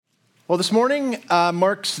Well, this morning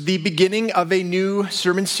marks the beginning of a new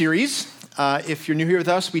sermon series. If you're new here with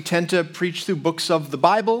us, we tend to preach through books of the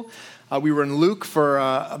Bible. We were in Luke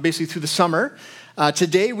for basically through the summer.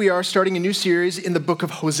 Today, we are starting a new series in the book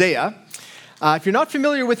of Hosea. If you're not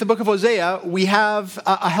familiar with the book of Hosea, we have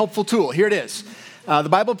a helpful tool. Here it is. The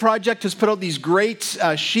Bible Project has put out these great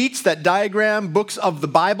sheets that diagram books of the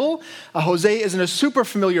Bible. Hosea isn't a super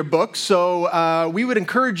familiar book, so we would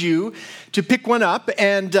encourage you to pick one up.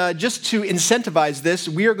 And just to incentivize this,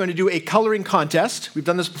 we are going to do a coloring contest. We've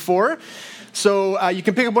done this before. So you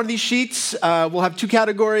can pick up one of these sheets. We'll have two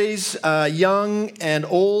categories, young and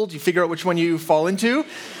old. You figure out which one you fall into.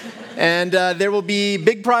 And there will be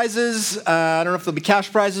big prizes. I don't know if there'll be cash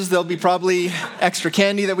prizes. There'll be probably extra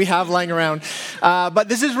candy that we have lying around. But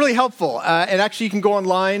this is really helpful. And actually, you can go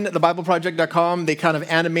online, thebibleproject.com. They kind of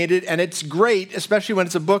animate it. And it's great, especially when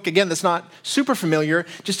it's a book, again, that's not super familiar,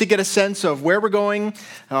 just to get a sense of where we're going,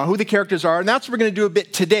 who the characters are. And that's what we're going to do a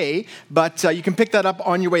bit today. But you can pick that up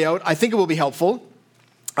on your way out. I think it will be helpful.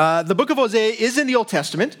 The book of Hosea is in the Old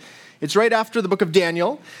Testament. It's right after the book of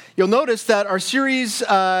Daniel. You'll notice that our series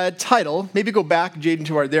title, maybe go back, Jaden,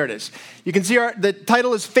 to there it is. You can see the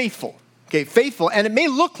title is Faithful. Okay, Faithful. And it may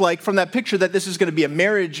look like from that picture that this is going to be a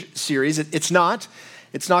marriage series. It's not.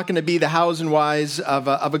 It's not going to be the hows and whys of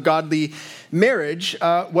a godly marriage.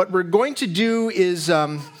 What we're going to do is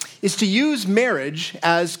to use marriage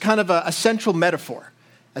as kind of a central metaphor,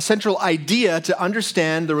 a central idea to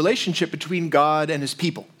understand the relationship between God and his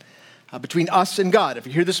people. Between us and God. If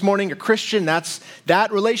you're here this morning, a Christian, that's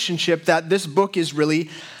that relationship that this book is really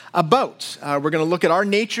about. We're going to look at our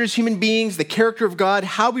nature as human beings, the character of God,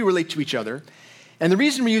 how we relate to each other. And the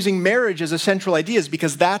reason we're using marriage as a central idea is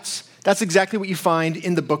because that's exactly what you find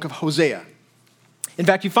in the book of Hosea. In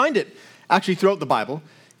fact, you find it actually throughout the Bible.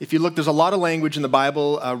 If you look, there's a lot of language in the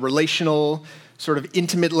Bible, relational, sort of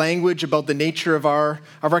intimate language about the nature of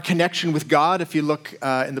our connection with God. If you look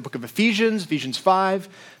in the book of Ephesians 5,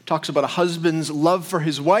 talks about a husband's love for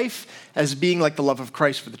his wife as being like the love of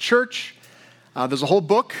Christ for the church. There's a whole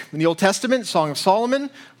book in the Old Testament, Song of Solomon,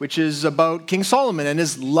 which is about King Solomon and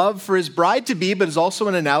his love for his bride-to-be, but is also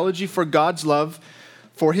an analogy for God's love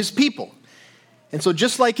for his people. And so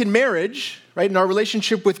just like in marriage, right, in our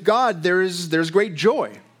relationship with God, there's great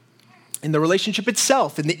joy in the relationship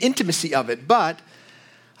itself, in the intimacy of it. But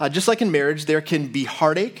just like in marriage, there can be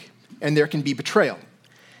heartache and there can be betrayal.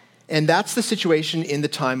 And that's the situation in the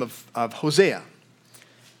time of Hosea.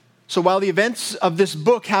 So while the events of this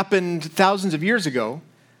book happened thousands of years ago,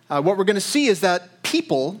 what we're going to see is that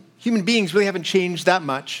people, human beings, really haven't changed that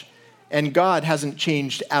much, and God hasn't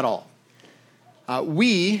changed at all.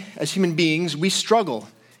 We, as human beings, we struggle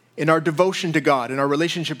in our devotion to God, in our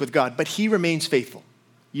relationship with God, but he remains faithful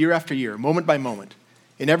year after year, moment by moment,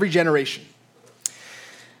 in every generation.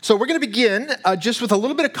 So we're going to begin just with a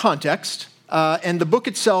little bit of context. And the book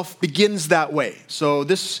itself begins that way. So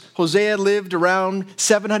this Hosea lived around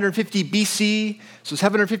 750 BC, so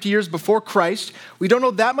 750 years before Christ. We don't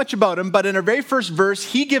know that much about him, but in our very first verse,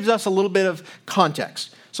 he gives us a little bit of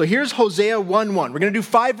context. So here's Hosea 1:1. We're going to do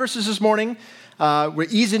 5 verses this morning.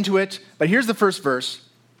 We'll ease into it, but here's the first verse,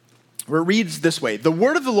 where it reads this way. The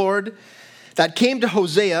word of the Lord that came to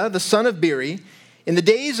Hosea, the son of Beeri, in the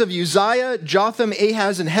days of Uzziah, Jotham,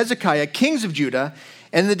 Ahaz, and Hezekiah, kings of Judah,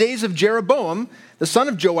 and in the days of Jeroboam, the son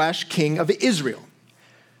of Joash, king of Israel.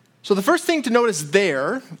 So the first thing to notice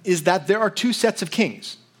there is that there are two sets of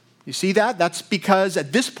kings. You see that? That's because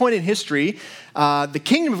at this point in history, the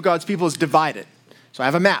kingdom of God's people is divided. So I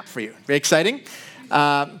have a map for you. Very exciting.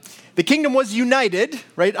 The kingdom was united,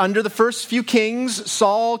 right, under the first few kings,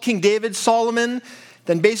 Saul, King David, Solomon.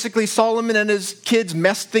 Then basically Solomon and his kids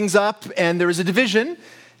messed things up, and there was a division.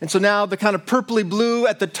 And so now the kind of purpley blue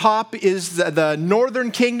at the top is the northern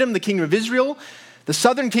kingdom, the kingdom of Israel. The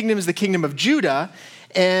southern kingdom is the kingdom of Judah.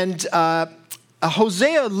 And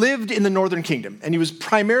Hosea lived in the northern kingdom, and he was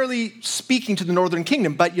primarily speaking to the northern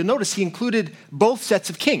kingdom. But you'll notice he included both sets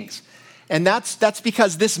of kings. And that's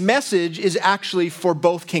because this message is actually for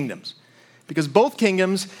both kingdoms. Because both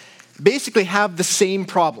kingdoms basically have the same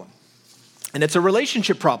problem. And it's a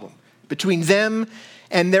relationship problem between them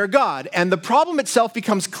and their God. And the problem itself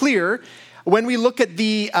becomes clear when we look at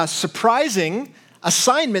the surprising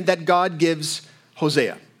assignment that God gives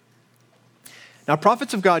Hosea. Now,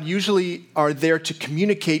 prophets of God usually are there to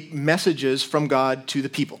communicate messages from God to the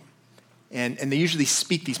people. And they usually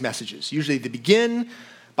speak these messages. Usually they begin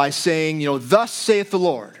by saying, thus saith the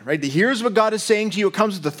Lord, right? Here's what God is saying to you. It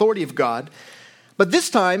comes with the authority of God. But this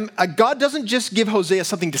time, God doesn't just give Hosea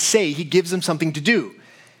something to say. He gives him something to do.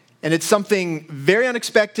 And it's something very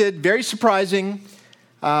unexpected, very surprising.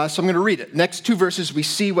 So I'm going to read it. Next two verses, we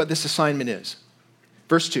see what this assignment is.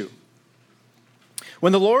 Verse 2.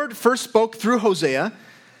 When the Lord first spoke through Hosea,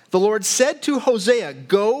 the Lord said to Hosea,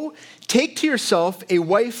 "Go, take to yourself a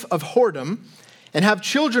wife of whoredom, and have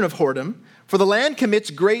children of whoredom, for the land commits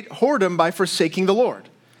great whoredom by forsaking the Lord."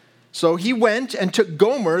 So he went and took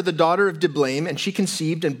Gomer, the daughter of Diblaim, and she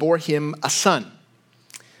conceived and bore him a son.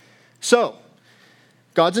 So,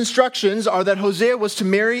 God's instructions are that Hosea was to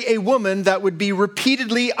marry a woman that would be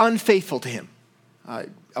repeatedly unfaithful to him.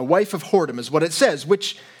 A wife of whoredom is what it says,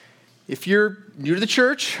 which, if you're new to the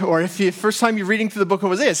church, or if the first time you're reading through the book of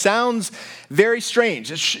Hosea, sounds very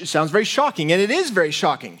strange. It sounds very shocking, and it is very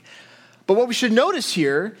shocking. But what we should notice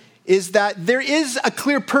here is that there is a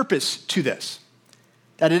clear purpose to this.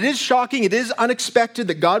 That it is shocking, it is unexpected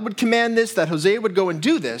that God would command this, that Hosea would go and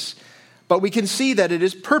do this, but we can see that it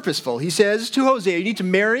is purposeful. He says to Hosea, you need to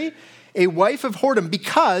marry a wife of whoredom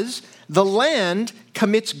because the land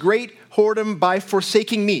commits great whoredom by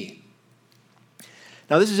forsaking me.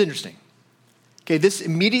 Now this is interesting. Okay, this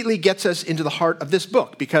immediately gets us into the heart of this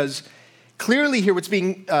book because clearly here what's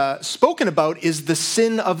being spoken about is the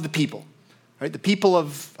sin of the people, right? The people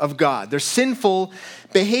of God, their sinful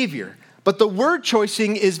behavior. But the word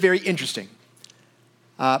choicing is very interesting.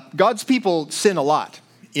 God's people sin a lot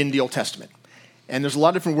in the Old Testament. And there's a lot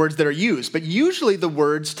of different words that are used, but usually the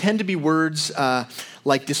words tend to be words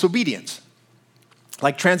like disobedience,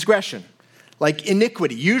 like transgression, like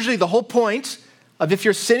iniquity. Usually the whole point of if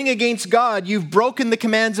you're sinning against God, you've broken the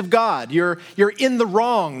commands of God. You're in the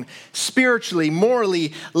wrong spiritually,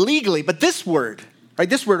 morally, legally. But this word, right,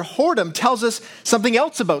 this word whoredom tells us something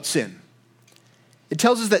else about sin. It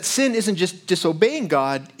tells us that sin isn't just disobeying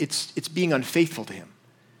God, it's being unfaithful to him.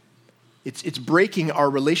 It's breaking our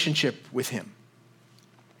relationship with him.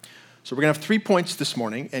 So we're going to have 3 points this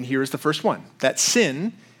morning, and here is the first one. That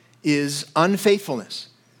sin is unfaithfulness.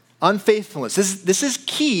 Unfaithfulness. This is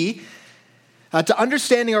key to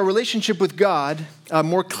understanding our relationship with God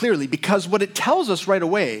more clearly, because what it tells us right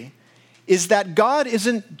away is that God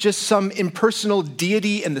isn't just some impersonal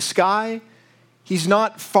deity in the sky. He's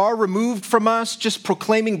not far removed from us, just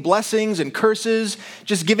proclaiming blessings and curses,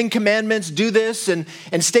 just giving commandments, do this, and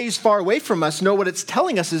stays far away from us. No, what it's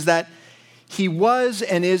telling us is that he was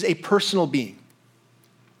and is a personal being,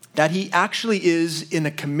 that he actually is in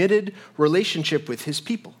a committed relationship with his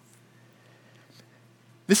people.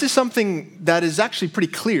 This is something that is actually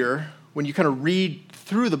pretty clear when you kind of read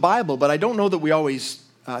through the Bible, but I don't know that we always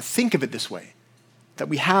think of it this way, that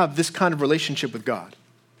we have this kind of relationship with God.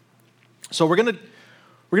 So we're going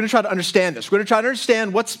to try to understand this. We're going to try to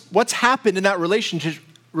understand what's happened in that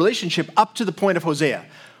relationship up to the point of Hosea,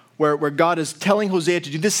 where God is telling Hosea to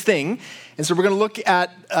do this thing. And so we're going to look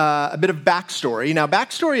at a bit of backstory. Now,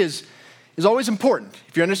 backstory is always important.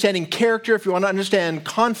 If you're understanding character, if you want to understand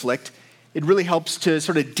conflict, it really helps to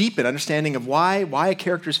sort of deepen understanding of why a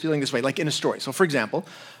character is feeling this way, like in a story. So for example,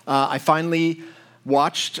 I finally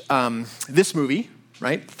watched this movie,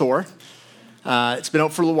 right, Thor. It's been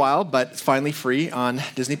out for a little while, but it's finally free on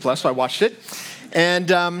Disney+, so I watched it. And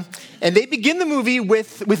they begin the movie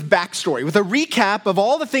with backstory, with a recap of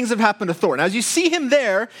all the things that have happened to Thor. Now, as you see him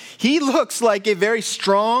there, he looks like a very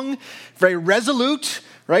strong, very resolute,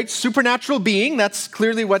 right, supernatural being. That's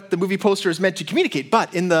clearly what the movie poster is meant to communicate.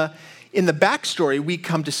 But in the backstory, we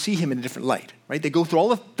come to see him in a different light, right? They go through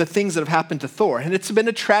all of the things that have happened to Thor, and it's been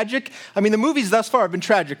the movies thus far have been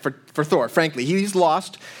tragic for Thor, frankly. He's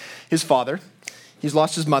lost his father. He's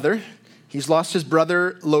lost his mother. He's lost his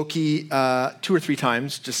brother Loki 2 or 3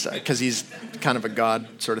 times, just because he's kind of a god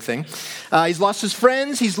sort of thing. He's lost his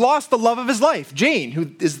friends. He's lost the love of his life, Jane,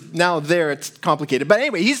 who is now there. It's complicated. But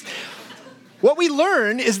anyway, what we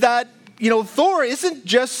learn is that, Thor isn't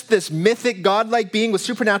just this mythic godlike being with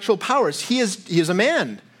supernatural powers. He is a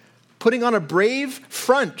man putting on a brave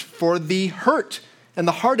front for the hurt and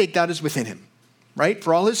the heartache that is within him, right?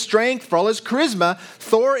 For all his strength, for all his charisma,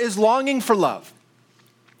 Thor is longing for love.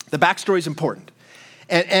 The backstory is important.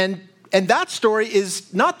 And that story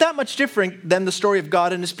is not that much different than the story of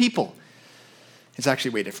God and his people. It's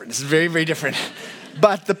actually way different. This is very, very different.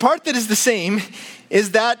 But the part that is the same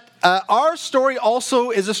is that our story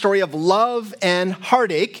also is a story of love and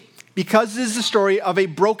heartache because it is the story of a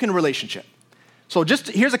broken relationship. So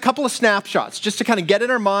here's a couple of snapshots just to kind of get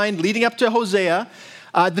in our mind leading up to Hosea.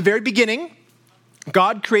 At the very beginning,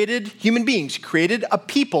 God created human beings. He created a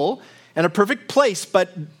people and a perfect place,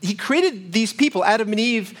 but he created these people, Adam and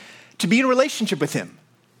Eve, to be in a relationship with him.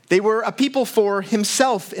 They were a people for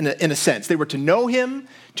himself in a sense. They were to know him,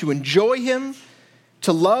 to enjoy him,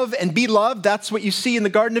 to love and be loved. That's what you see in the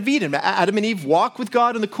Garden of Eden. Adam and Eve walk with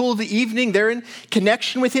God in the cool of the evening. They're in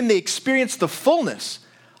connection with him. They experience the fullness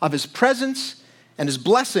of his presence and his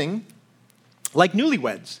blessing like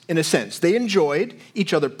newlyweds, in a sense. They enjoyed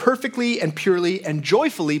each other perfectly and purely and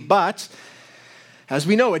joyfully, but as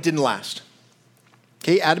we know, it didn't last.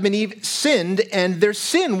 Okay, Adam and Eve sinned, and their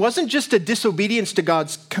sin wasn't just a disobedience to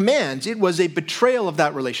God's commands, it was a betrayal of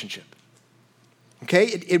that relationship. Okay,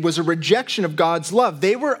 it was a rejection of God's love.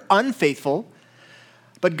 They were unfaithful,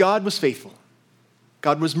 but God was faithful.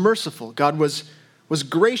 God was merciful. God was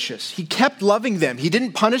gracious. He kept loving them. He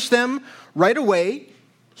didn't punish them right away.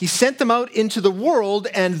 He sent them out into the world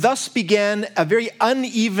and thus began a very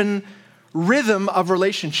uneven rhythm of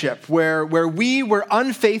relationship where we were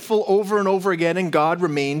unfaithful over and over again and God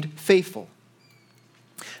remained faithful.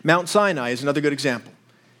 Mount Sinai is another good example.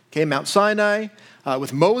 Okay, Mount Sinai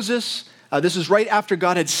with Moses. This is right after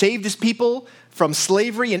God had saved his people from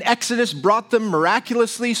slavery in Exodus, brought them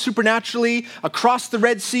miraculously, supernaturally across the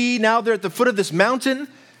Red Sea. Now they're at the foot of this mountain.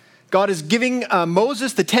 God is giving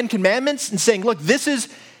Moses the 10 Commandments and saying, look, this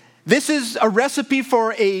is a recipe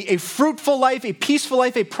for a fruitful life, a peaceful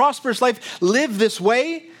life, a prosperous life. Live this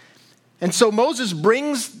way. And so Moses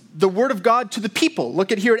brings the word of God to the people.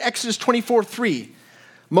 Look at here at Exodus 24:3.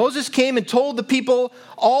 Moses came and told the people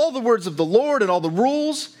all the words of the Lord and all the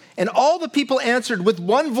rules, and all the people answered with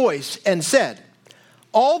one voice and said,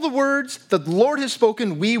 all the words that the Lord has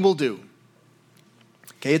spoken, we will do.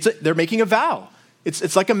 Okay, they're making a vow.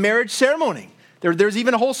 It's like a marriage ceremony. There's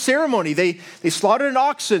even a whole ceremony. They slaughtered an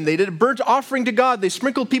oxen. They did a burnt offering to God. They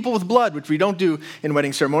sprinkled people with blood, which we don't do in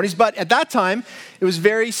wedding ceremonies. But at that time, it was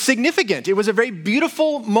very significant. It was a very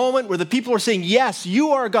beautiful moment where the people were saying, yes, you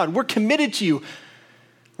are God. We're committed to you.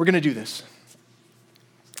 We're going to do this.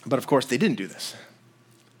 But of course, they didn't do this.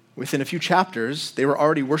 Within a few chapters, they were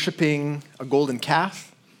already worshiping a golden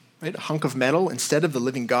calf, right? A hunk of metal instead of the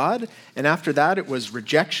living God. And after that, it was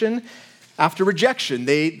rejection. After rejection,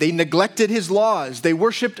 they neglected his laws. They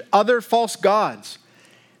worshiped other false gods.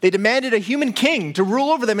 They demanded a human king to rule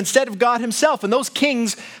over them instead of God himself. And those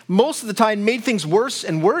kings, most of the time, made things worse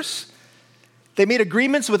and worse. They made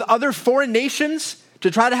agreements with other foreign nations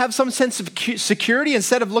to try to have some sense of security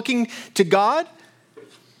instead of looking to God.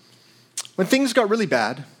 When things got really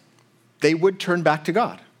bad, they would turn back to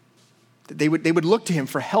God. They would look to him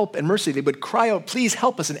for help and mercy. They would cry out, please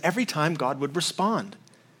help us. And every time God would respond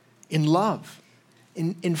in love,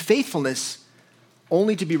 in faithfulness,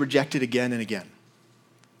 only to be rejected again and again.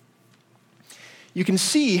 You can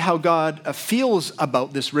see how God feels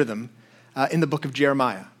about this rhythm in the book of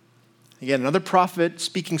Jeremiah. Again, another prophet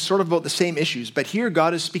speaking sort of about the same issues, but here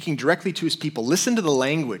God is speaking directly to his people. Listen to the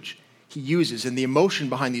language he uses and the emotion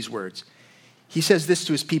behind these words. He says this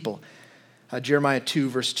to his people, Jeremiah 2,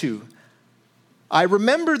 verse 2. I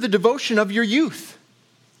remember the devotion of your youth,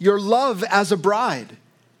 your love as a bride,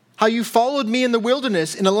 how you followed me in the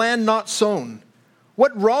wilderness in a land not sown.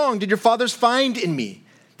 What wrong did your fathers find in me,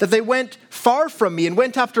 that they went far from me and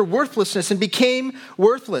went after worthlessness and became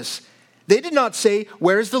worthless? They did not say,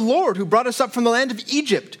 where is the Lord who brought us up from the land of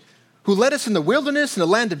Egypt, who led us in the wilderness in a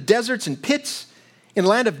land of deserts and pits, in a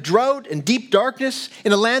land of drought and deep darkness,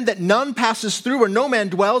 in a land that none passes through, where no man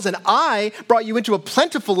dwells, and I brought you into a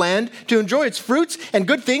plentiful land to enjoy its fruits and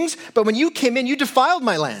good things, but when you came in, you defiled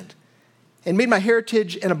my land and made my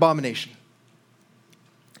heritage an abomination.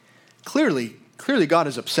 Clearly God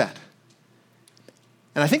is upset.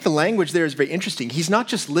 And I think the language there is very interesting. He's not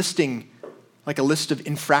just listing like a list of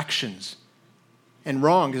infractions and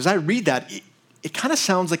wrongs. As I read that, it kind of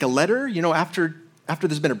sounds like a letter, after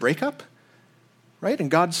there's been a breakup. Right?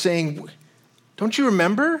 And God's saying, don't you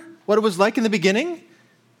remember what it was like in the beginning?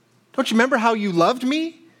 Don't you remember how you loved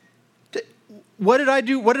me? What did I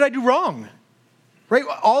do? What did I do wrong? Right?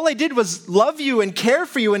 All I did was love you and care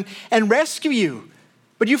for you and rescue you.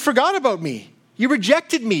 But you forgot about me. You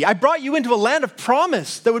rejected me. I brought you into a land of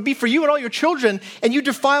promise that would be for you and all your children, and you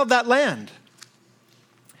defiled that land.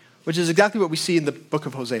 Which is exactly what we see in the book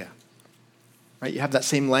of Hosea. Right? You have that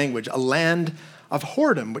same language, a land of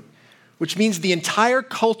whoredom, which means the entire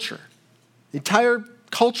culture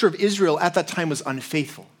of Israel at that time was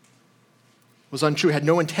unfaithful, was untrue, had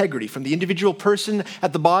no integrity. From the individual person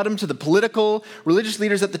at the bottom to the political, religious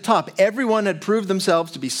leaders at the top, everyone had proved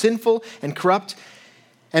themselves to be sinful and corrupt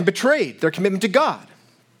and betrayed their commitment to God.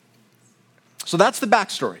 So that's the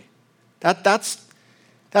backstory.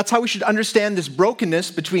 That's how we should understand this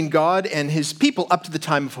brokenness between God and his people up to the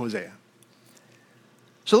time of Hosea.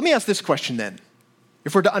 So let me ask this question then.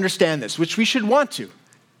 If we're to understand this, which we should want to,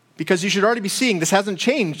 because you should already be seeing this hasn't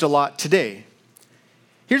changed a lot today.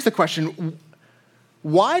 Here's the question.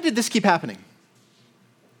 Why did this keep happening?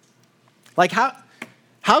 Like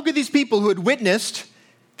how could these people who had witnessed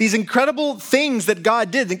these incredible things that God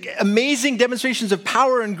did, amazing demonstrations of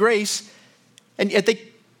power and grace, and yet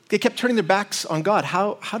they kept turning their backs on God.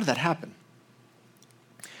 How did that happen?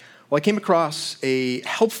 Well, I came across a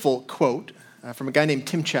helpful quote from a guy named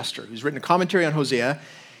Tim Chester, who's written a commentary on Hosea.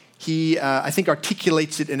 He, I think,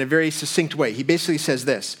 articulates it in a very succinct way. He basically says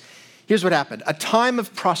this. Here's what happened. A time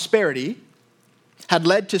of prosperity had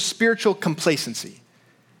led to spiritual complacency,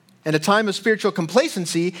 and a time of spiritual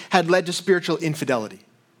complacency had led to spiritual infidelity.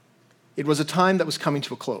 It was a time that was coming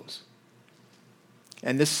to a close.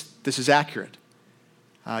 And this is accurate.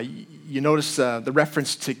 You notice the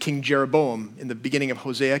reference to King Jeroboam in the beginning of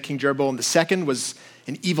Hosea. King Jeroboam II was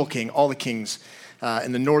an evil king. All the kings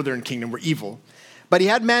in the northern kingdom were evil. But he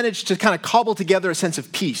had managed to kind of cobble together a sense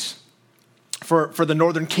of peace for the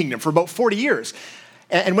northern kingdom for about 40 years.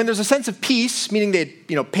 And when there's a sense of peace, meaning they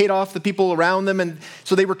paid off the people around them, and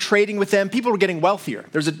so they were trading with them, people were getting wealthier.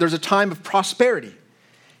 There's a time of prosperity.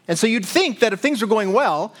 And so you'd think that if things were going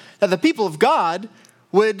well, that the people of God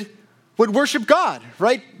would worship God,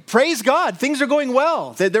 right? Praise God. Things are going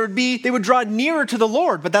well. They would draw nearer to the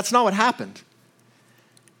Lord, but that's not what happened.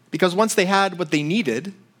 Because once they had what they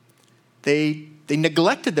needed, they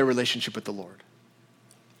neglected their relationship with the Lord,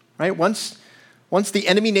 right? Once the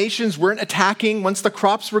enemy nations weren't attacking, once the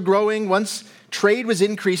crops were growing, once trade was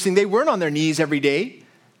increasing, they weren't on their knees every day.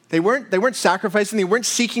 They weren't sacrificing. They weren't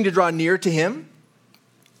seeking to draw near to him.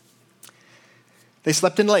 They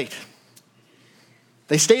slept in late.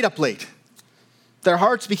 They stayed up late. Their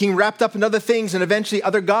hearts became wrapped up in other things and eventually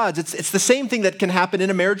other gods. It's the same thing that can happen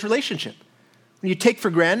in a marriage relationship. When you take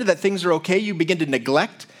for granted that things are okay, you begin to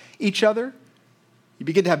neglect each other. You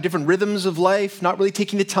begin to have different rhythms of life, not really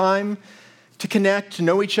taking the time to connect, to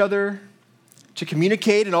know each other, to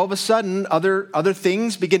communicate, and all of a sudden, other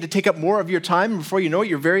things begin to take up more of your time. And before you know it,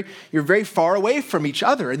 you're very far away from each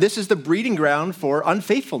other. And this is the breeding ground for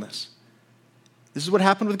unfaithfulness. This is what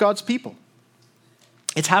happened with God's people.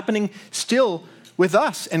 It's happening still with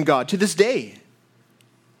us and God to this day.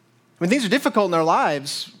 When things are difficult in our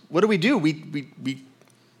lives, what do? We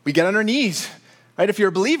get on our knees, right? If you're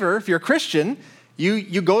a believer, if you're a Christian,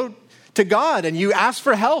 you go to God and you ask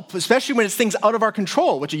for help, especially when it's things out of our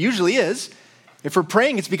control, which it usually is. If we're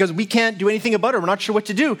praying, it's because we can't do anything about it. We're not sure what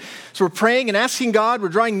to do. So we're praying and asking God. We're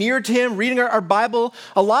drawing near to him, reading our Bible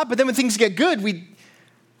a lot. But then when things get good, we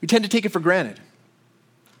tend to take it for granted.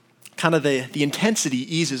 Kind of the intensity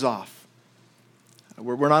eases off.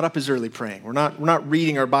 We're not up as early praying. We're not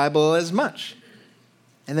reading our Bible as much.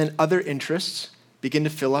 And then other interests begin to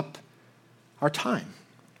fill up our time.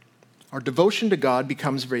 Our devotion to God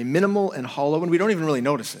becomes very minimal and hollow, and we don't even really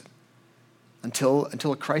notice it until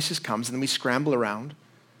a crisis comes, and then we scramble around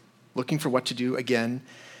looking for what to do again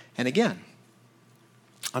and again.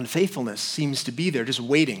 Unfaithfulness seems to be there just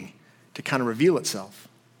waiting to kind of reveal itself.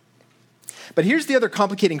 But here's the other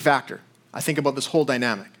complicating factor, I think, about this whole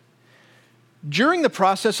dynamic. During the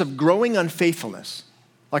process of growing unfaithfulness,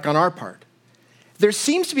 like on our part, there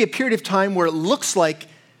seems to be a period of time where it looks like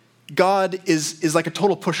God is like a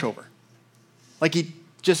total pushover. Like he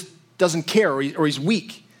just doesn't care, or he's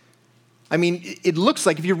weak. I mean, it looks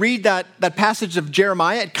like, if you read that passage of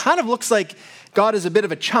Jeremiah, it kind of looks like God is a bit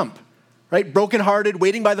of a chump, right? Brokenhearted,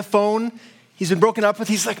 waiting by the phone. He's been broken up with.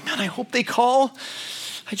 He's like, man, I hope they call.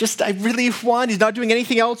 I really want. He's not doing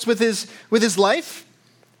anything else with his life.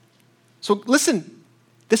 So listen,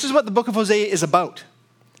 this is what the book of Hosea is about.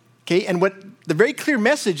 Okay, and what the very clear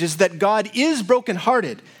message is that God is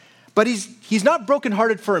brokenhearted, but he's not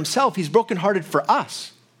brokenhearted for himself. He's brokenhearted for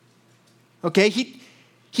us. Okay,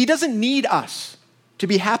 he doesn't need us to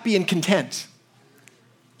be happy and content.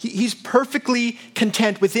 He's perfectly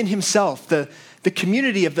content within himself. The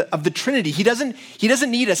community of the Trinity. He doesn't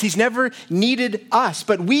need us. He's never needed us,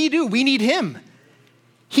 but we do. We need him.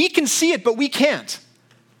 He can see it, but we can't.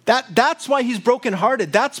 That's why he's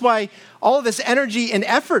brokenhearted. That's why all of this energy and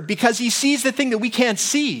effort, because he sees the thing that we can't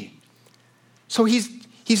see. So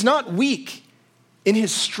he's not weak in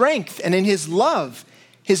his strength and in his love.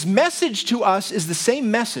 His message to us is the same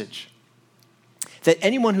message that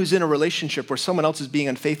anyone who's in a relationship where someone else is being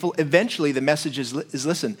unfaithful, eventually the message is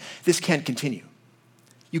listen, this can't continue.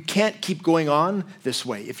 You can't keep going on this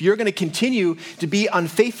way. If you're going to continue to be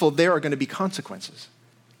unfaithful, there are going to be consequences.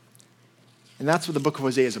 And that's what the book of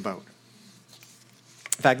Hosea is about.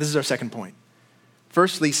 In fact, this is our second point.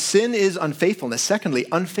 Firstly, sin is unfaithfulness. Secondly,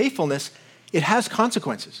 unfaithfulness, it has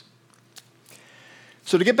consequences.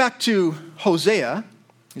 So to get back to Hosea,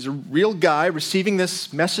 he's a real guy receiving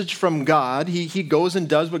this message from God. He goes and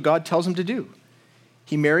does what God tells him to do.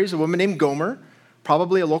 He marries a woman named Gomer,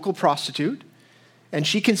 probably a local prostitute, and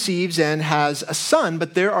she conceives and has a son,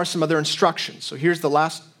 but there are some other instructions. So here's the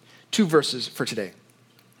last 2 verses for today.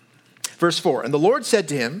 Verse 4, and the Lord said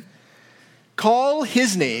to him, call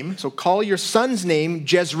his name, so call your son's name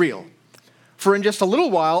Jezreel. For in just a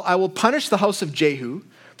little while I will punish the house of Jehu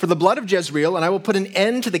for the blood of Jezreel, and I will put an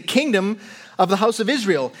end to the kingdom of the house of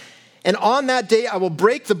Israel. And on that day I will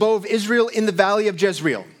break the bow of Israel in the valley of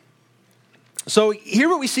Jezreel. So here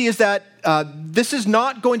what we see is that this is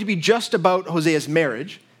not going to be just about Hosea's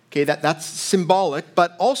marriage. Okay, that's symbolic,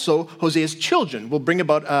 but also Hosea's children will bring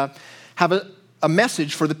about, have a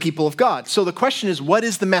message for the people of God. So the question is, what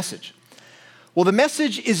is the message? Well, the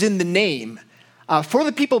message is in the name. For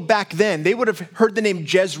the people back then, they would have heard the name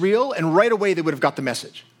Jezreel, and right away they would have got the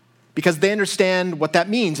message because they understand what that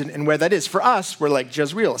means and where that is. For us, we're like,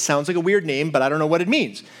 Jezreel, it sounds like a weird name, but I don't know what it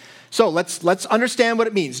means. So let's understand what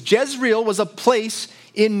it means. Jezreel was a place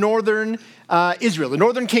in northern Israel, the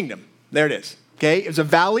northern kingdom. There it is. Okay, it was a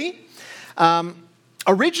valley.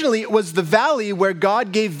 Originally, it was the valley where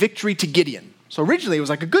God gave victory to Gideon. So originally, it was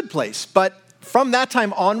like a good place, but from that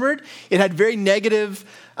time onward, it had very negative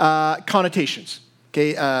connotations.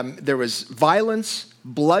 Okay, there was violence,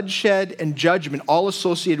 bloodshed, and judgment all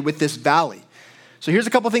associated with this valley. So here's a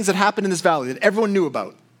couple of things that happened in this valley that everyone knew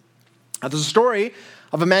about. There's a story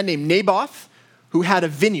of a man named Naboth who had a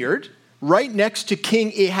vineyard right next to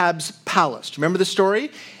King Ahab's palace. Remember the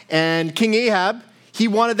story? And King Ahab, he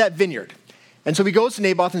wanted that vineyard. And so he goes to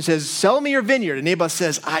Naboth and says, sell me your vineyard. And Naboth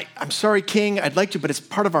says, I'm sorry, king, I'd like to, but it's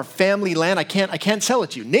part of our family land. I can't sell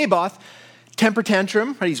it to you. Naboth, temper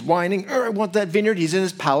tantrum, right? He's whining, I want that vineyard. He's in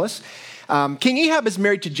his palace. King Ahab is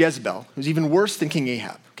married to Jezebel, who's even worse than King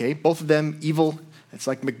Ahab. Okay, both of them evil. It's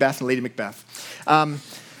like Macbeth and Lady Macbeth.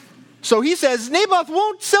 So he says, Naboth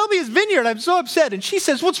won't sell me his vineyard. I'm so upset. And she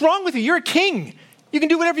says, what's wrong with you? You're a king. You can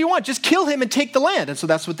do whatever you want. Just kill him and take the land. And so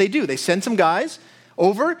that's what they do. They send some guys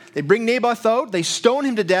over. They bring Naboth out. They stone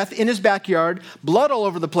him to death in his backyard. Blood all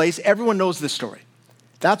over the place. Everyone knows this story.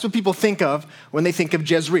 That's what people think of when they think of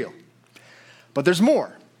Jezreel. But there's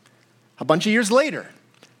more. A bunch of years later,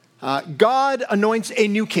 God anoints a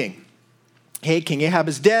new king. Hey, King Ahab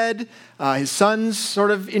is dead. His son's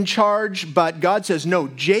sort of in charge. But God says, no,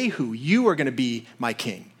 Jehu, you are going to be my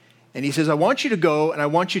king. And he says, I want you to go and I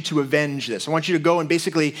want you to avenge this. I want you to go and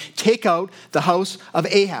basically take out the house of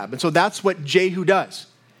Ahab. And so that's what Jehu does.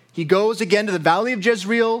 He goes again to the valley of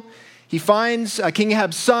Jezreel. He finds King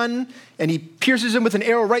Ahab's son and he pierces him with an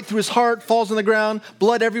arrow right through his heart, falls on the ground,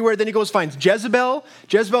 blood everywhere. Then he goes, finds Jezebel.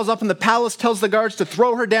 Jezebel's up in the palace, tells the guards to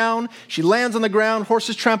throw her down. She lands on the ground,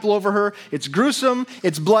 horses trample over her. It's gruesome,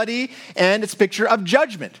 it's bloody, and it's a picture of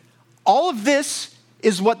judgment. All of this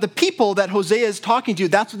is what the people that Hosea is talking to,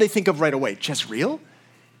 that's what they think of right away. Jezreel?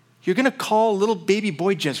 You're going to call little baby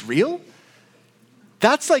boy Jezreel?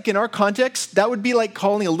 That's like, in our context, that would be like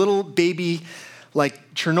calling a little baby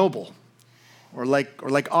like Chernobyl, or like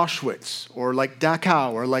Auschwitz, or like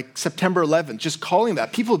Dachau, or like September 11th. Just calling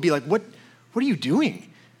that, people would be like, what are you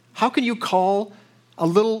doing? How can you call a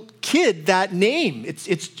little kid that name?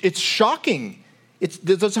 It's shocking.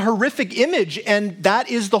 There's a horrific image, and that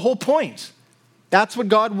is the whole point. That's what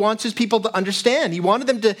God wants his people to understand. He wanted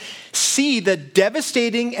them to see the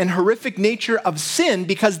devastating and horrific nature of sin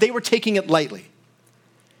because they were taking it lightly.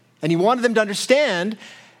 And he wanted them to understand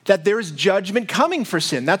that there is judgment coming for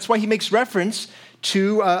sin. That's why he makes reference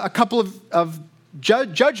to a couple of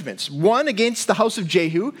judgments. One against the house of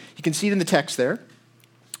Jehu. You can see it in the text there.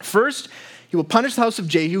 First, he will punish the house of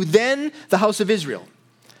Jehu, then the house of Israel.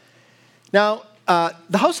 Now,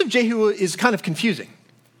 the house of Jehu is kind of confusing.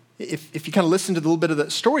 If you kind of listen to a little bit of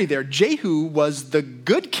the story there, Jehu was the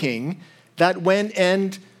good king that went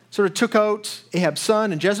and sort of took out Ahab's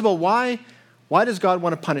son and Jezebel. Why does God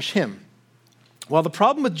want to punish him? Well, the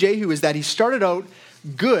problem with Jehu is that he started out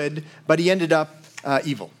good, but he ended up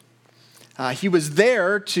evil. He was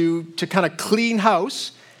there to kind of clean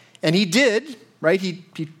house, and he did, right? He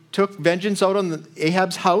took vengeance out on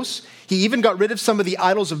Ahab's house. He even got rid of some of the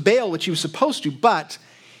idols of Baal, which he was supposed to, but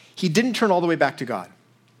he didn't turn all the way back to God.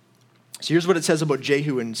 So here's what it says about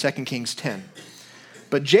Jehu in 2 Kings 10.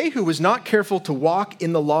 But Jehu was not careful to walk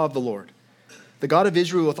in the law of the Lord, the God of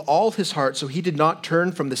Israel, with all his heart, so he did not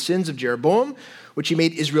turn from the sins of Jeroboam, which he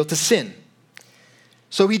made Israel to sin.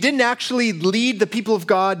 So he didn't actually lead the people of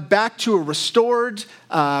God back to a restored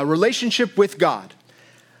relationship with God.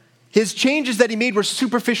 His changes that he made were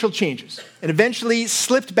superficial changes and eventually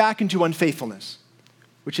slipped back into unfaithfulness,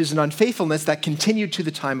 which is an unfaithfulness that continued to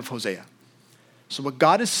the time of Hosea. So what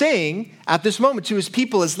God is saying at this moment to his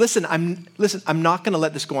people is, listen, I'm not going to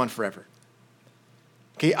let this go on forever.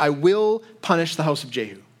 Okay, I will punish the house of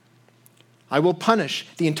Jehu. I will punish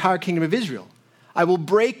the entire kingdom of Israel. I will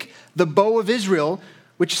break the bow of Israel,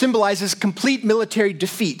 which symbolizes complete military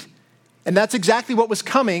defeat. And that's exactly what was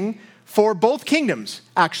coming for both kingdoms,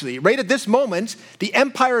 actually. Right at this moment, the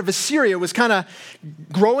empire of Assyria was kind of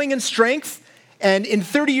growing in strength, and in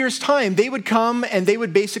 30 years' time, they would come and they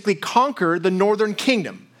would basically conquer the northern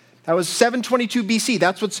kingdom. That was 722 BC.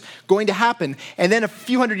 That's what's going to happen. And then a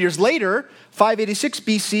few hundred years later, 586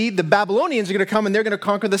 BC, the Babylonians are going to come and they're going to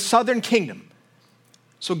conquer the southern kingdom.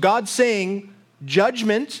 So God's saying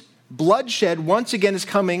judgment, bloodshed, once again is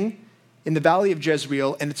coming in the valley of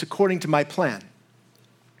Jezreel, and it's according to my plan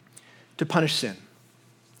to punish sin.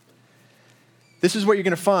 This is what you're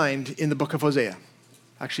going to find in the book of Hosea.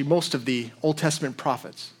 Actually, most of the Old Testament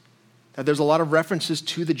prophets. That there's a lot of references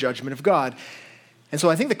to the judgment of God. And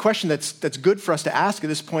so I think the question that's good for us to ask at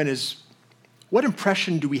this point is, what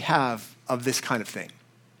impression do we have of this kind of thing?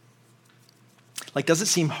 Like, does it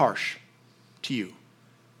seem harsh to you?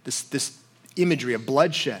 This imagery of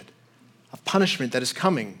bloodshed, of punishment that is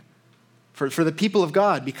coming for the people of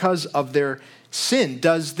God because of their sin.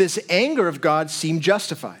 Does this anger of God seem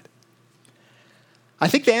justified? I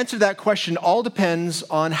think the answer to that question all depends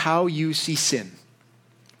on how you see sin,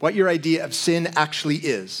 what your idea of sin actually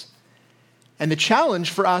is. And the challenge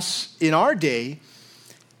for us in our day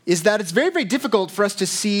is that it's very, very difficult for us to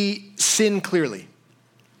see sin clearly.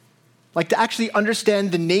 Like to actually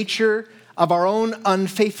understand the nature of our own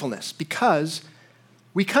unfaithfulness, because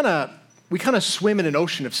we kind of swim in an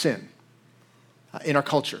ocean of sin in our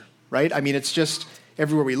culture, right? I mean, it's just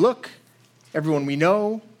everywhere we look, everyone we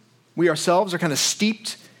know, we ourselves are kind of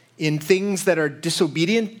steeped in things that are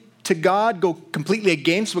disobedient to God, go completely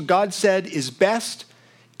against what God said is best,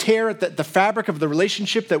 tear at the fabric of the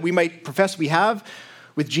relationship that we might profess we have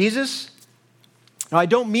with Jesus. Now, I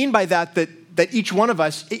don't mean by that each one of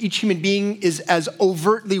us, each human being is as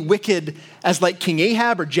overtly wicked as like King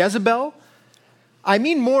Ahab or Jezebel. I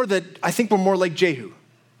mean more that I think we're more like Jehu,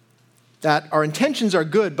 that our intentions are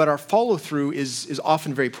good, but our follow-through is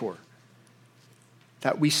often very poor.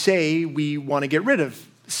 That we say we want to get rid of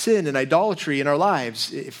sin and idolatry in our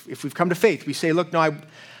lives. If we've come to faith, we say, look, no,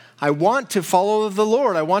 I want to follow the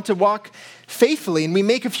Lord. I want to walk faithfully. And we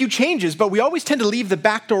make a few changes, but we always tend to leave the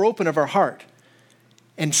back door open of our heart.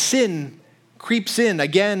 And sin creeps in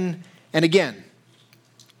again and again.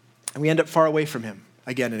 And we end up far away from him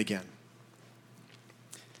again and again.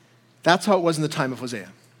 That's how it was in the time of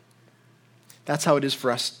Hosea. That's how it is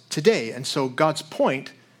for us today. And so God's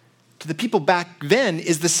point to the people back then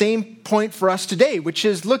is the same point for us today, which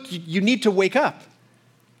is, look, you need to wake up.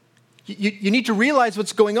 You need to realize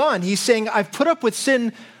what's going on. He's saying, I've put up with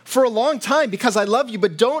sin for a long time because I love you,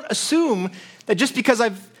 but don't assume that just because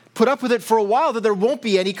I've put up with it for a while that there won't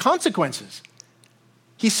be any consequences.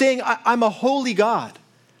 He's saying, I'm a holy God.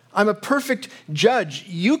 I'm a perfect judge.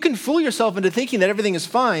 You can fool yourself into thinking that everything is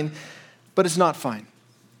fine, but it's not fine.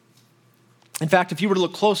 In fact, if you were to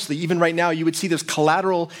look closely, even right now, you would see there's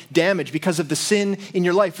collateral damage because of the sin in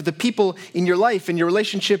your life, with the people in your life, and your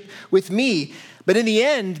relationship with me. But in the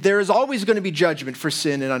end, there is always going to be judgment for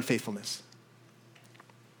sin and unfaithfulness.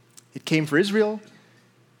 It came for Israel.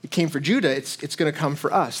 It came for Judah. It's going to come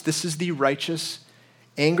for us. This is the righteous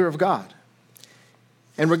anger of God.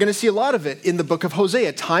 And we're going to see a lot of it in the book of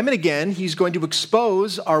Hosea. Time and again, he's going to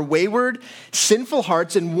expose our wayward, sinful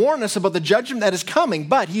hearts and warn us about the judgment that is coming.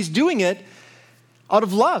 But he's doing it out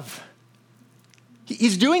of love.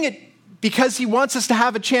 He's doing it because he wants us to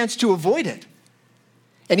have a chance to avoid it.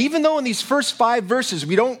 And even though in these first 5 verses,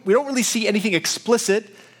 we don't really see anything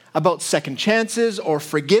explicit about second chances or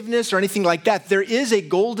forgiveness or anything like that, there is a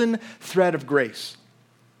golden thread of grace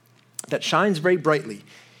that shines very brightly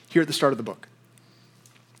here at the start of the book.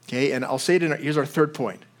 Okay, and I'll say it here's our third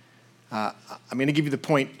point. I'm going to give you the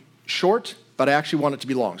point short, but I actually want it to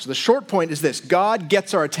be long. So the short point is this: God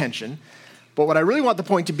gets our attention. But what I really want the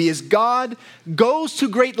point to be is God goes to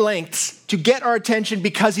great lengths to get our attention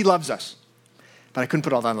because he loves us. But I couldn't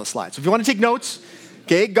put all that on the slide. So if you want to take notes,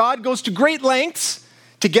 okay, God goes to great lengths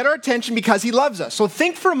to get our attention because he loves us. So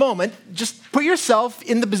think for a moment, just put yourself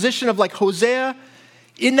in the position of like Hosea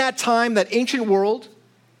in that time, that ancient world,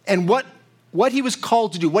 and what he was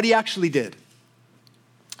called to do, what he actually did.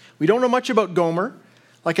 We don't know much about Gomer.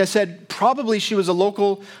 Like I said, probably she was a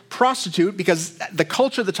local prostitute because the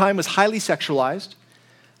culture at the time was highly sexualized.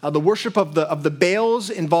 The worship of the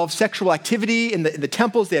Baals involved sexual activity. In the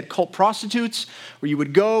temples, they had cult prostitutes where you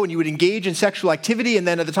would go and you would engage in sexual activity and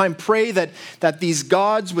then at the time pray that these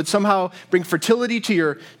gods would somehow bring fertility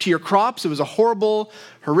to your crops. It was a horrible,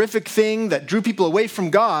 horrific thing that drew people away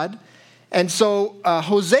from God. And so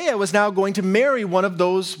Hosea was now going to marry one of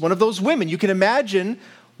those women. You can imagine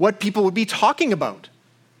what people would be talking about.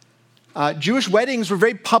 Jewish weddings were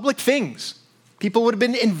very public things. People would have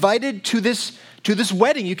been invited to this to this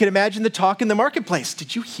wedding. You can imagine the talk in the marketplace.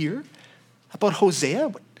 Did you hear about Hosea?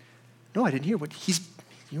 What? No, I didn't hear. What? He's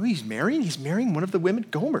marrying? He's marrying one of the women?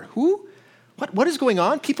 Gomer. Who? What is going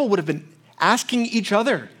on? People would have been asking each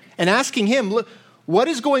other and asking him, look, what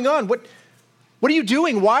is going on? What are you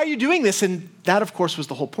doing? Why are you doing this? And that, of course, was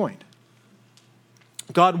the whole point.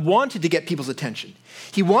 God wanted to get people's attention.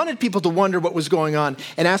 He wanted people to wonder what was going on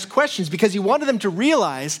and ask questions because he wanted them to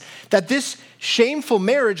realize that this shameful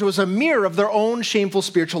marriage was a mirror of their own shameful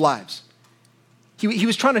spiritual lives. He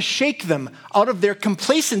was trying to shake them out of their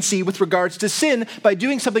complacency with regards to sin by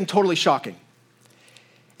doing something totally shocking.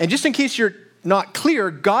 And just in case you're not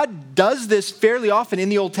clear, God does this fairly often in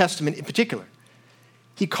the Old Testament in particular.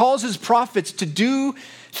 He calls his prophets to do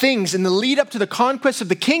things in the lead up to the conquest of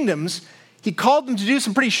the kingdoms. He called them to do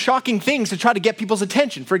some pretty shocking things to try to get people's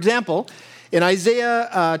attention. For example, in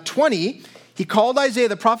Isaiah 20, he called Isaiah,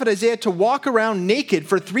 the prophet Isaiah, to walk around naked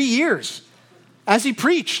for 3 years as he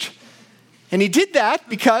preached. And he did that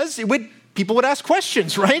because people would ask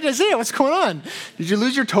questions, right? Isaiah, what's going on? Did you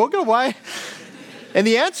lose your toga? Why? And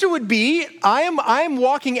the answer would be, I am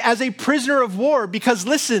walking as a prisoner of war because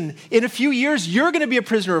listen, in a few years, you're going to be a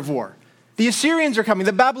prisoner of war. The Assyrians are coming.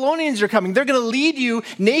 The Babylonians are coming. They're going to lead you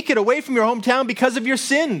naked away from your hometown because of your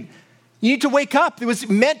sin. You need to wake up. It was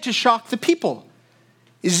meant to shock the people.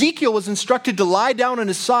 Ezekiel was instructed to lie down on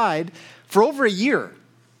his side for over a year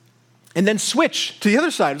and then switch to the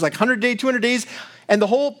other side. It was like 100 days, 200 days. And the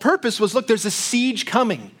whole purpose was, look, there's a siege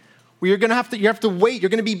coming where you have to wait. You're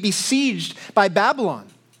going to be besieged by Babylon.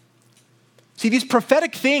 See, these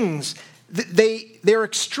prophetic things, they're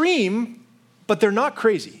extreme, but they're not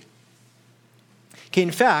crazy. Okay,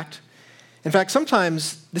 in fact,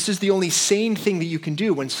 sometimes this is the only sane thing that you can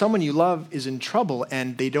do when someone you love is in trouble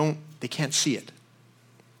and they can't see it.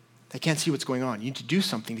 They can't see what's going on. You need to do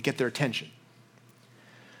something to get their attention.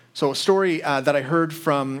 So a story that I heard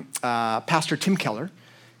from Pastor Tim Keller.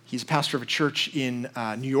 He's a pastor of a church in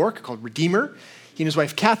New York called Redeemer. He and his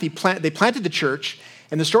wife Kathy, they planted the church.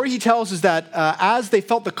 And the story he tells is that as they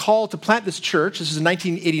felt the call to plant this church, this is in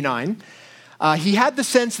 1989, he had the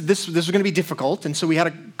sense that this was going to be difficult, and so he had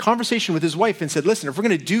a conversation with his wife and said, listen, if we're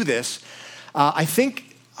going to do this, I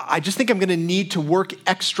just think I'm going to need to work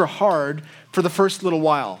extra hard for the first little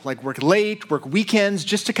while, like work late, work weekends,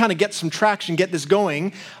 just to kind of get some traction, get this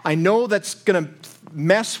going. I know that's going to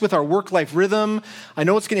mess with our work-life rhythm. I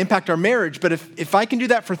know it's going to impact our marriage, but if I can do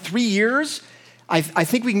that for 3 years, I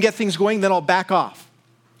think we can get things going, then I'll back off.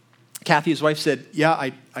 Kathy, his wife, said, yeah,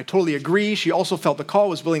 I totally agree. She also felt the call,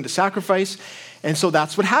 was willing to sacrifice. And so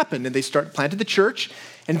that's what happened. And they planted the church,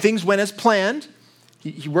 and things went as planned.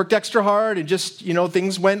 He worked extra hard, and just,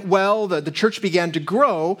 things went well. The church began to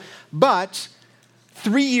grow. But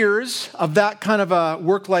 3 years of that kind of a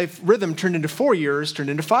work-life rhythm turned into 4 years, turned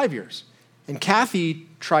into 5 years. And Kathy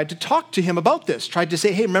tried to talk to him about this, tried to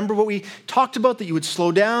say, hey, remember what we talked about, that you would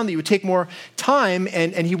slow down, that you would take more time,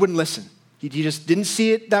 and he wouldn't listen. He just didn't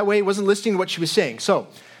see it that way. He wasn't listening to what she was saying. So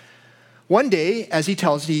one day, as he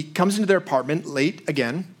tells, he comes into their apartment late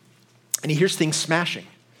again, and he hears things smashing.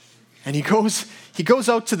 And he goes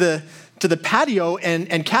out to the patio,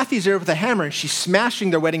 and Kathy's there with a hammer, and she's smashing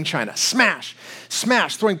their wedding china. Smash,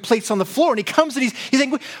 smash, throwing plates on the floor. And he comes and he's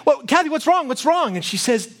saying, well, Kathy, what's wrong? What's wrong? And she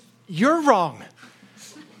says, you're wrong.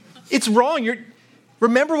 It's wrong.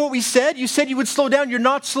 Remember what we said? You said you would slow down. You're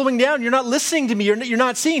not slowing down. You're not listening to me. You're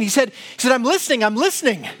not seeing. He said, I'm listening. And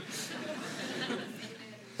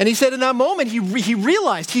he said in that moment, he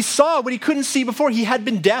realized, he saw what he couldn't see before. He had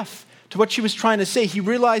been deaf to what she was trying to say. He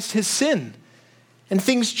realized his sin, and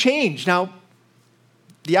things changed. Now,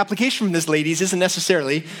 the application from this, ladies, isn't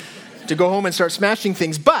necessarily to go home and start smashing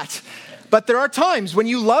things, but there are times when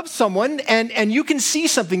you love someone and you can see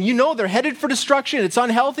something. They're headed for destruction. It's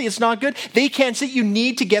unhealthy. It's not good. They can't see. You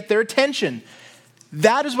need to get their attention.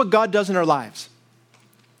 That is what God does in our lives.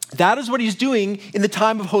 That is what he's doing in the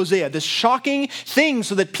time of Hosea, this shocking thing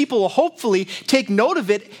so that people will hopefully take note of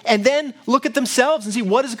it and then look at themselves and see,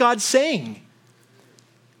 what is God saying?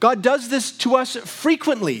 God does this to us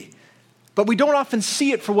frequently, but we don't often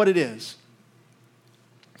see it for what it is.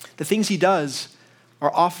 The things he does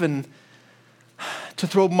are often to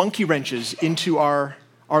throw monkey wrenches into our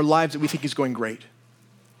lives that we think is going great.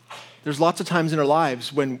 There's lots of times in our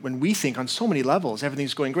lives when we think on so many levels,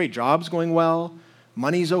 everything's going great. Job's going well,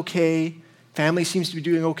 money's okay, family seems to be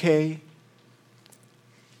doing okay.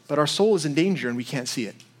 But our soul is in danger and we can't see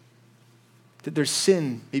it. That there's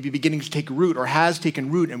sin maybe beginning to take root or has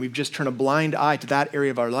taken root, and we've just turned a blind eye to that area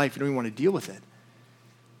of our life. We don't even want to deal with it.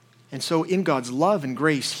 And so in God's love and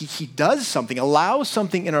grace, he does something, allows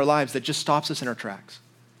something in our lives that just stops us in our tracks.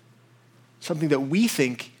 Something that we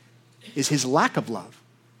think is his lack of love,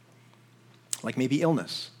 like maybe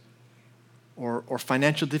illness or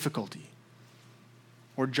financial difficulty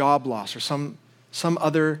or job loss or some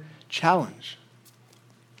other challenge.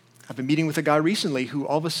 I've been meeting with a guy recently who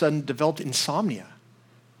all of a sudden developed insomnia.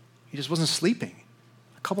 He just wasn't sleeping.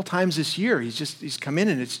 A couple times this year, he's come in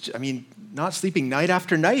and not sleeping night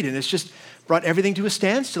after night, and it's just brought everything to a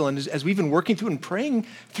standstill. And as we've been working through it and praying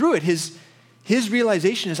through it, his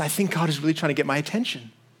realization is, I think God is really trying to get my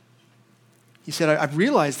attention. He said, I've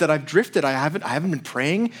realized that I've drifted. I haven't been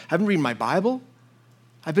praying. I haven't read my Bible.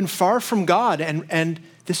 I've been far from God, and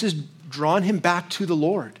this has drawn him back to the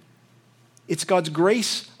Lord. It's God's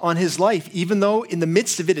grace on his life, even though in the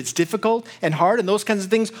midst of it, it's difficult and hard, and those kinds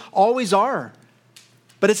of things always are.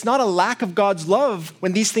 But it's not a lack of God's love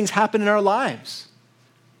when these things happen in our lives.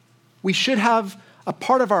 We should have a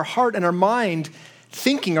part of our heart and our mind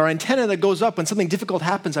thinking, our antenna that goes up when something difficult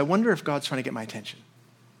happens. I wonder if God's trying to get my attention.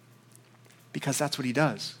 Because that's what he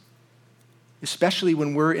does. Especially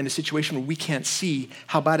when we're in a situation where we can't see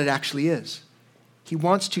how bad it actually is. He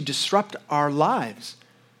wants to disrupt our lives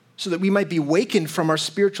so that we might be wakened from our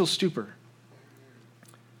spiritual stupor,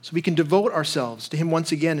 so we can devote ourselves to him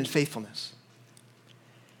once again in faithfulness.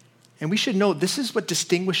 And we should know this is what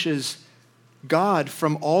distinguishes God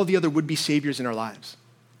from all the other would-be saviors in our lives.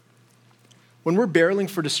 When we're barreling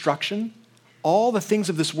for destruction, all the things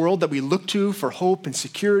of this world that we look to for hope and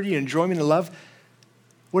security and enjoyment and love,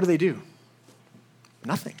 what do?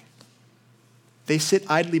 Nothing. They sit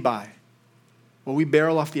idly by while we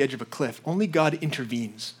barrel off the edge of a cliff. Only God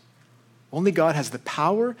intervenes. Only God has the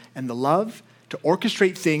power and the love to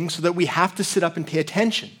orchestrate things so that we have to sit up and pay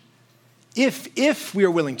attention. If we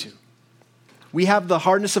are willing to. We have the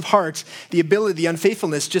hardness of heart, the ability, the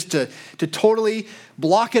unfaithfulness just to totally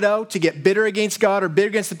block it out, to get bitter against God or bitter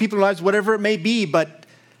against the people in our lives, whatever it may be. But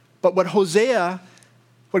what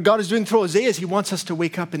God is doing through Hosea is he wants us to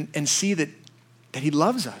wake up and see that he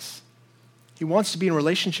loves us. He wants to be in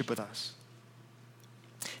relationship with us.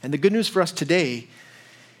 And the good news for us today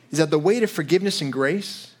is that the way to forgiveness and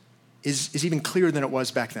grace is even clearer than it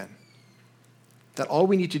was back then. That all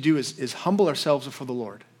we need to do is humble ourselves before the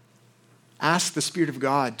Lord. Ask the Spirit of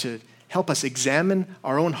God to help us examine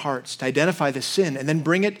our own hearts, to identify the sin, and then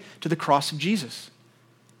bring it to the cross of Jesus.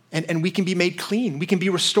 And we can be made clean. We can be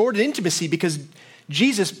restored in intimacy because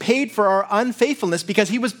Jesus paid for our unfaithfulness because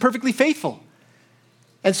he was perfectly faithful.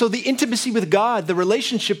 And so the intimacy with God, the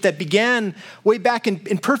relationship that began way back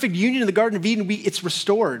in perfect union in the Garden of Eden, it's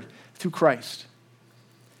restored through Christ.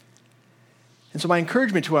 And so my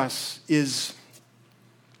encouragement to us is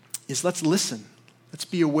let's listen. Let's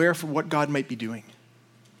be aware for what God might be doing.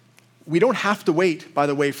 We don't have to wait, by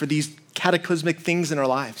the way, for these cataclysmic things in our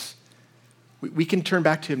lives. We can turn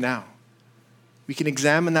back to him now. We can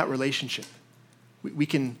examine that relationship. We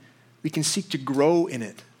can seek to grow in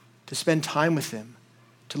it, to spend time with him,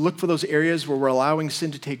 to look for those areas where we're allowing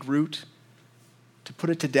sin to take root, to put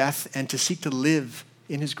it to death, and to seek to live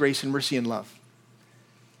in his grace and mercy and love.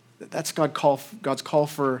 That's God's call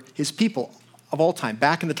for his people of all time,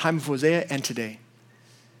 back in the time of Hosea and today.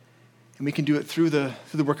 And we can do it through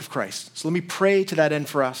the work of Christ. So let me pray to that end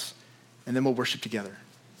for us, and then we'll worship together.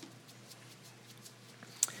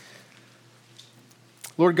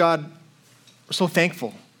 Lord God, we're so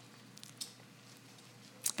thankful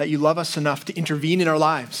that you love us enough to intervene in our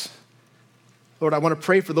lives. Lord, I want to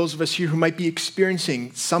pray for those of us here who might be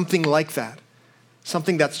experiencing something like that,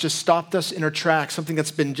 something that's just stopped us in our tracks, something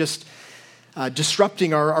that's been just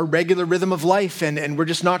disrupting our regular rhythm of life, and we're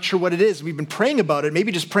just not sure what it is. We've been praying about it,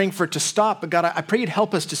 maybe just praying for it to stop, but God, I pray you'd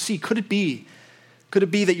help us to see, could it be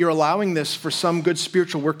that you're allowing this for some good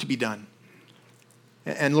spiritual work to be done?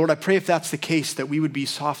 And Lord, I pray if that's the case, that we would be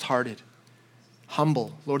soft-hearted,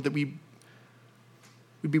 humble, Lord, that we'd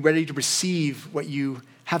be ready to receive what you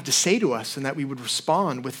have to say to us, and that we would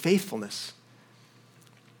respond with faithfulness.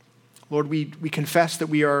 Lord, we confess that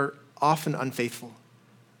we are often unfaithful.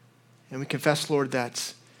 And we confess, Lord,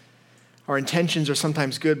 that our intentions are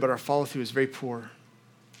sometimes good, but our follow-through is very poor.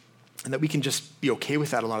 And that we can just be okay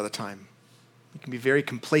with that a lot of the time. We can be very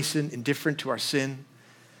complacent, indifferent to our sin.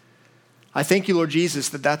 I thank you, Lord Jesus,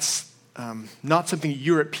 that that's not something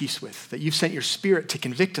you're at peace with, that you've sent your Spirit to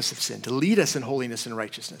convict us of sin, to lead us in holiness and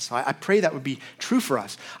righteousness. I pray that would be true for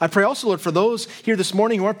us. I pray also, Lord, for those here this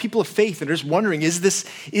morning who aren't people of faith and are just wondering, is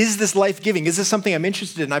this life-giving? Is this something I'm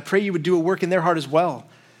interested in? I pray you would do a work in their heart as well,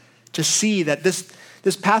 to see that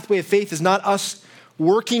this pathway of faith is not us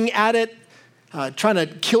working at it, trying to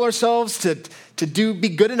kill ourselves to be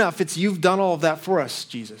good enough. It's you've done all of that for us,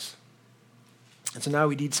 Jesus. And so now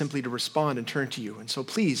we need simply to respond and turn to you. And so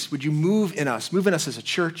please, would you move in us as a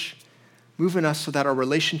church, Move in us so that our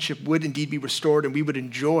relationship would indeed be restored and we would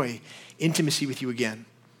enjoy intimacy with you again.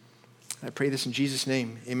 I pray this in Jesus'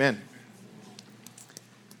 name. Amen.